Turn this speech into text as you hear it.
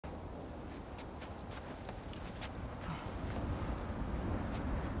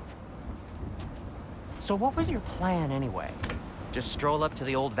So what was your plan anyway? Just stroll up to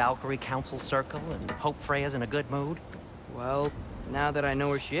the old Valkyrie Council Circle and hope Freya's in a good mood? Well, now that I know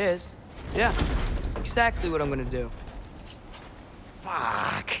where she is, yeah, exactly what I'm gonna do.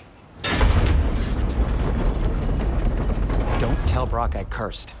 Fuck. Don't tell Brok I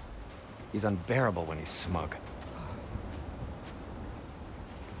cursed. He's unbearable when he's smug.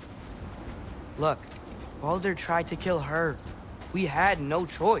 Look, Baldur tried to kill her. We had no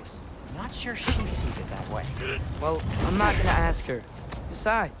choice. Not sure she sees it that way. Well, I'm not gonna ask her.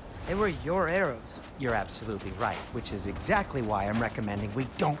 Besides, they were your arrows. You're absolutely right, which is exactly why I'm recommending we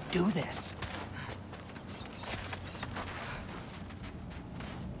don't do this.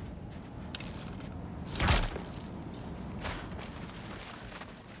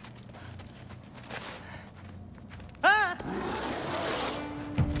 Ah!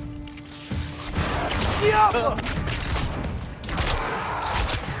 Yeah!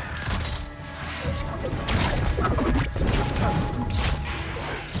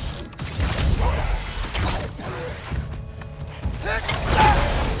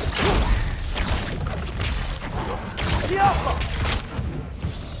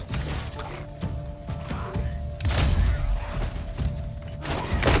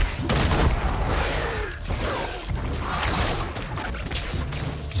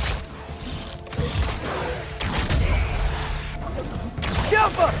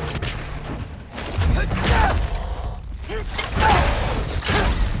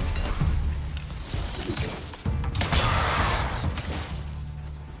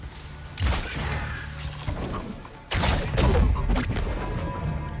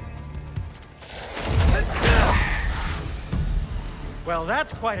 Well,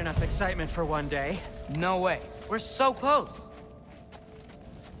 that's quite enough excitement for one day. No way. We're so close.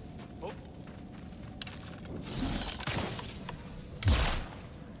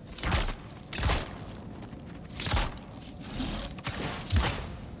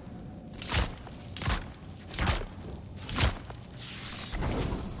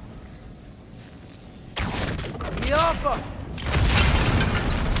 Yappa!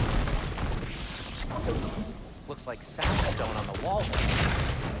 Looks like sandstone on the wall.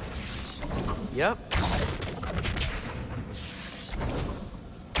 Yep.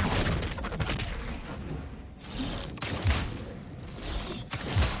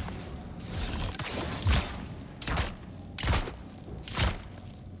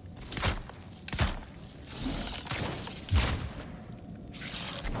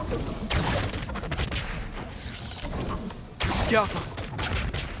 Yappa!